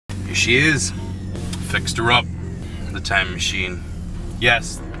Here she is. Fixed her up. The time machine.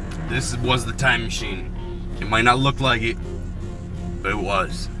 Yes, this was the time machine. It might not look like it, but it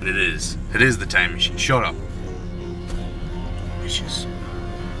was. And it is. It is the time machine. Shut up. Bitches.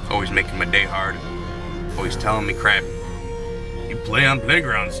 Always making my day hard. Always telling me crap. You play on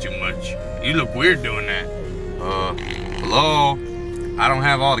playgrounds too much. You look weird doing that. Hello? I don't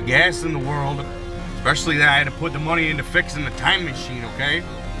have all the gas in the world. Especially that I had to put the money into fixing the time machine, okay?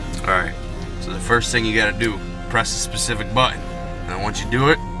 Alright, so the first thing you gotta do, press a specific button. And once you do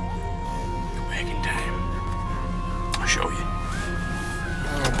it, go back in time. I'll show you.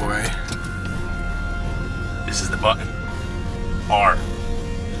 Oh boy. This is the button. R.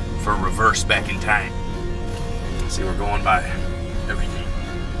 For reverse back in time. See, we're going by everything.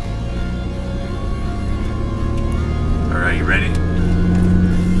 Alright, you ready?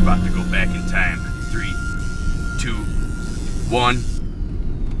 About to go back in time. 3, 2, 1.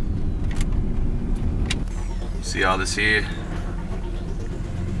 See all this here?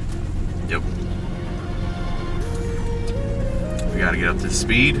 Yep. We gotta get up to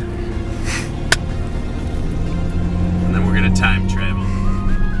speed. And then we're gonna time travel.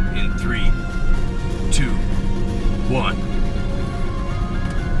 In 3, 2, 1.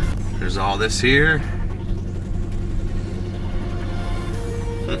 There's all this here.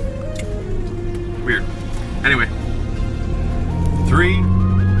 Weird. Anyway. 3,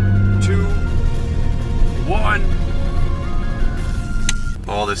 2, 1.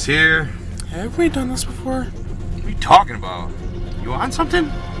 All this here. Have we done this before? What are you talking about? You on something?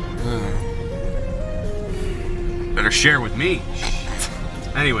 Better share with me.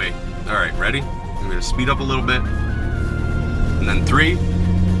 Anyway, alright, ready? I'm gonna speed up a little bit. And then 3,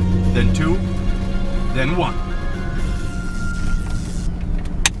 then 2, then 1.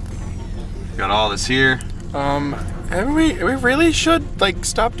 Got all this here. We really should, like,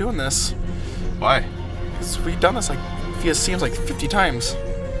 stop doing this. Why? Because we've done this, like, it seems like 50 times.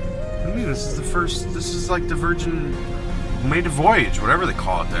 What do you mean? This is like the Virgin Maiden Voyage, whatever they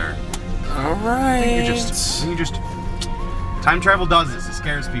call it there. Alright. You just time travel does this. It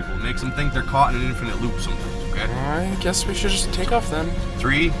scares people. It makes them think they're caught in an infinite loop sometimes, okay? I guess we should just take off then.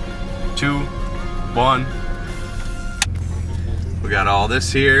 3, 2, 1. We got all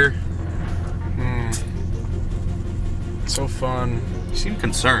this here. So fun. You seem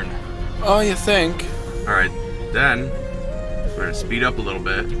concerned. Oh, you think? Alright, then we're gonna speed up a little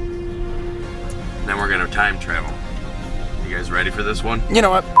bit. And then we're gonna time travel. You guys ready for this one? You know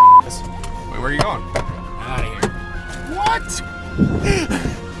what? Wait, where are you going? Out of here. What?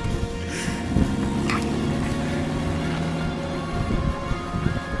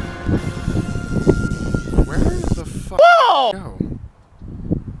 Where the fuck? Whoa!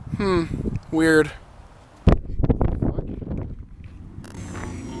 Go? Weird.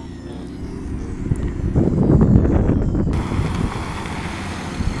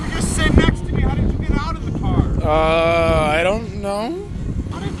 I don't know.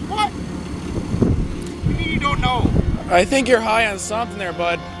 What? What do you mean you don't know? I think you're high on something there,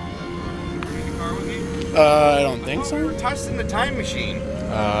 bud. Are you in the car with me? I don't think so. We're testing the time machine.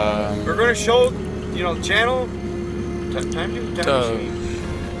 We're gonna show, the channel. Time machine.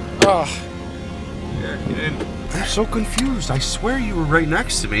 Oh. Here, get in. I'm so confused. I swear you were right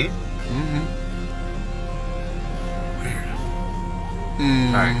next to me. Weird.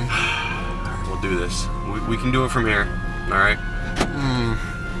 Alright. We'll do this. We can do it from here. Alright?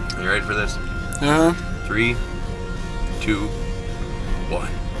 You ready for this? 3, 2, 1.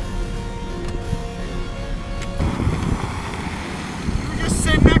 You were just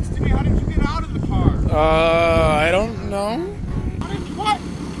sitting next to me. How did you get out of the car? I don't know. What?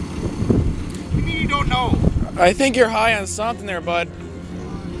 What do you mean you don't know? I think you're high on something there, bud. Are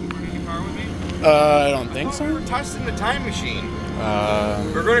you in the car with me? I don't think so. We're testing the time machine.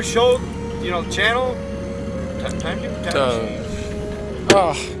 We're gonna show, the channel. Time machine.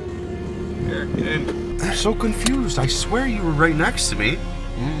 Oh. Here, get in. I'm so confused. I swear you were right next to me.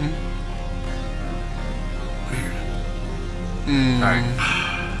 Weird. Alright.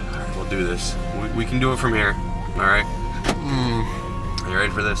 We'll do this. We can do it from here. Alright? Are you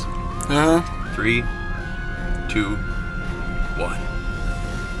ready for this? 3, 2, 1.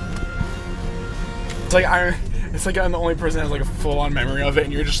 It's like I'm the only person that has like a full-on memory of it,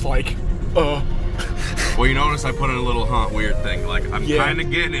 and you're just like, Well, you notice I put in a little weird thing. Like, I'm kind of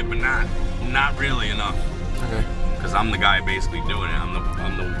getting it, but not really enough. Okay. Because I'm the guy basically doing it. I'm the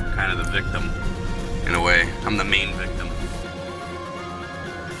kind of the victim, in a way. I'm the main victim.